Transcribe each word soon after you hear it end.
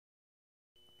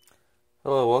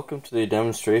Hello, welcome to the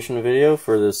demonstration video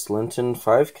for this Linton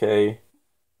 5K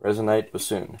Resonite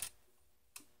Bassoon.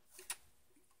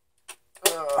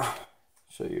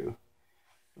 Show you.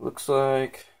 It looks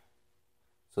like,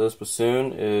 so this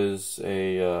bassoon is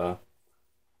a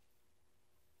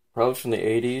probably from the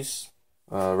 80s.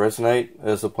 Resonite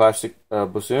is a plastic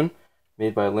bassoon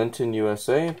made by Linton,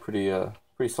 USA. Pretty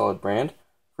solid brand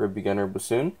for a beginner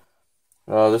bassoon.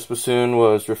 This bassoon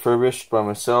was refurbished by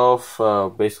myself.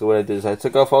 Basically what I did is I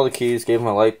took off all the keys, gave them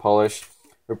a light polish,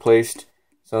 replaced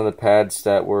some of the pads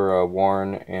that were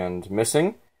worn and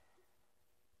missing.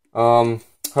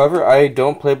 However, I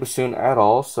don't play bassoon at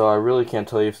all, so I really can't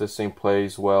tell you if this thing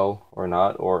plays well or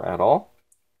not, or at all.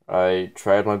 I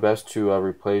tried my best to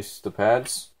replace the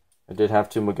pads. I did have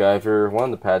to MacGyver one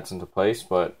of the pads into place,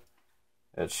 but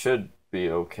it should be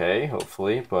okay,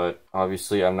 hopefully, but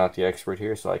obviously I'm not the expert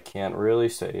here, so I can't really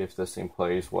say if this thing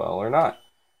plays well or not.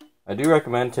 I do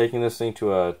recommend taking this thing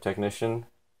to a technician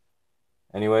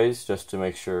anyways, just to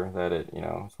make sure that it,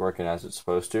 it's working as it's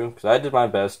supposed to, because I did my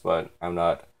best, but I'm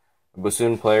not a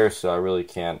bassoon player, so I really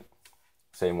can't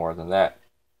say more than that.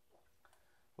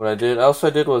 What I did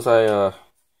was I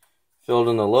filled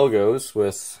in the logos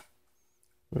with,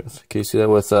 can you see that,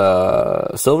 with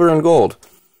silver and gold.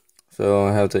 So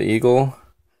I have the eagle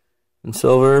in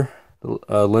silver,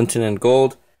 Linton in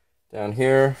gold. Down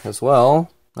here as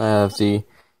well, I have the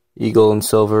eagle in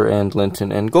silver and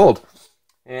Linton in gold.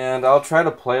 And I'll try to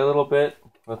play a little bit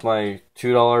with my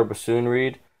 $2 bassoon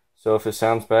reed. So if it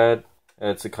sounds bad,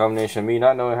 it's a combination of me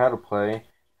not knowing how to play,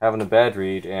 having a bad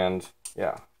reed, and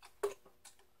yeah.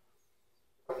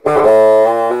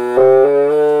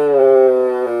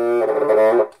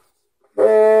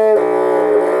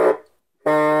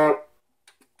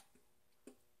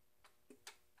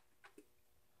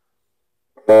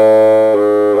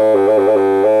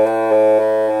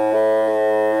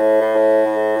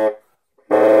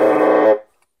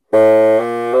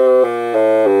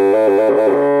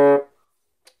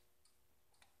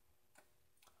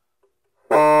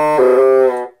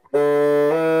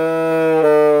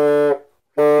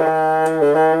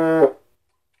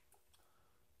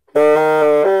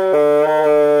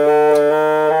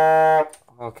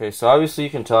 Okay, so obviously you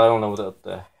can tell I don't know what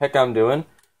the heck I'm doing,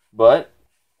 but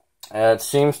it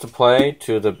seems to play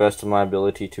to the best of my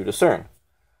ability to discern.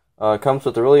 It comes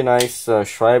with a really nice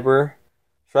Schreiber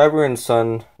and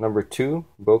Son number 2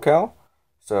 bocal,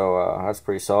 so that's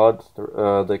pretty solid.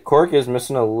 The cork is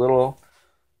missing a little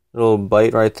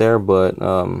bite right there, but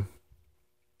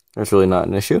that's really not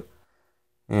an issue.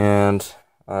 And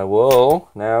I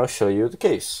will now show you the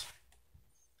case.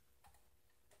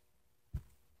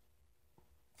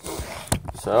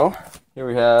 So, here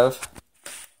we have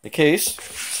the case.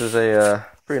 This is a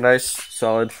pretty nice,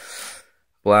 solid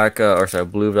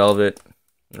blue velvet,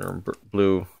 or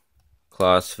blue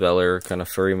cloth velour kind of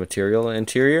furry material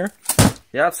interior.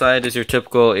 The outside is your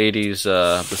typical 80s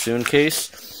bassoon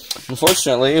case.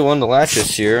 Unfortunately, one of the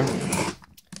latches here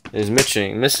is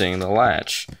missing the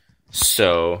latch.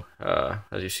 So,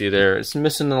 as you see there, it's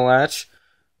missing the latch,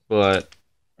 but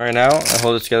right now, I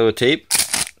hold it together with tape.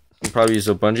 You can probably use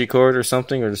a bungee cord or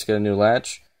something, or just get a new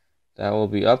latch. That will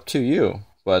be up to you.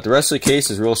 But the rest of the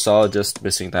case is real solid, just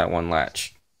missing that one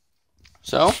latch.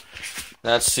 So,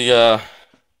 that's the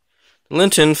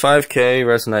Linton 5K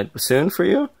Resonite Bassoon for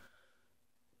you.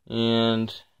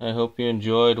 And I hope you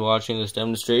enjoyed watching this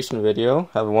demonstration video.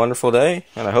 Have a wonderful day,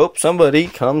 and I hope somebody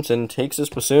comes and takes this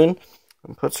bassoon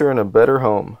and puts her in a better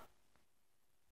home.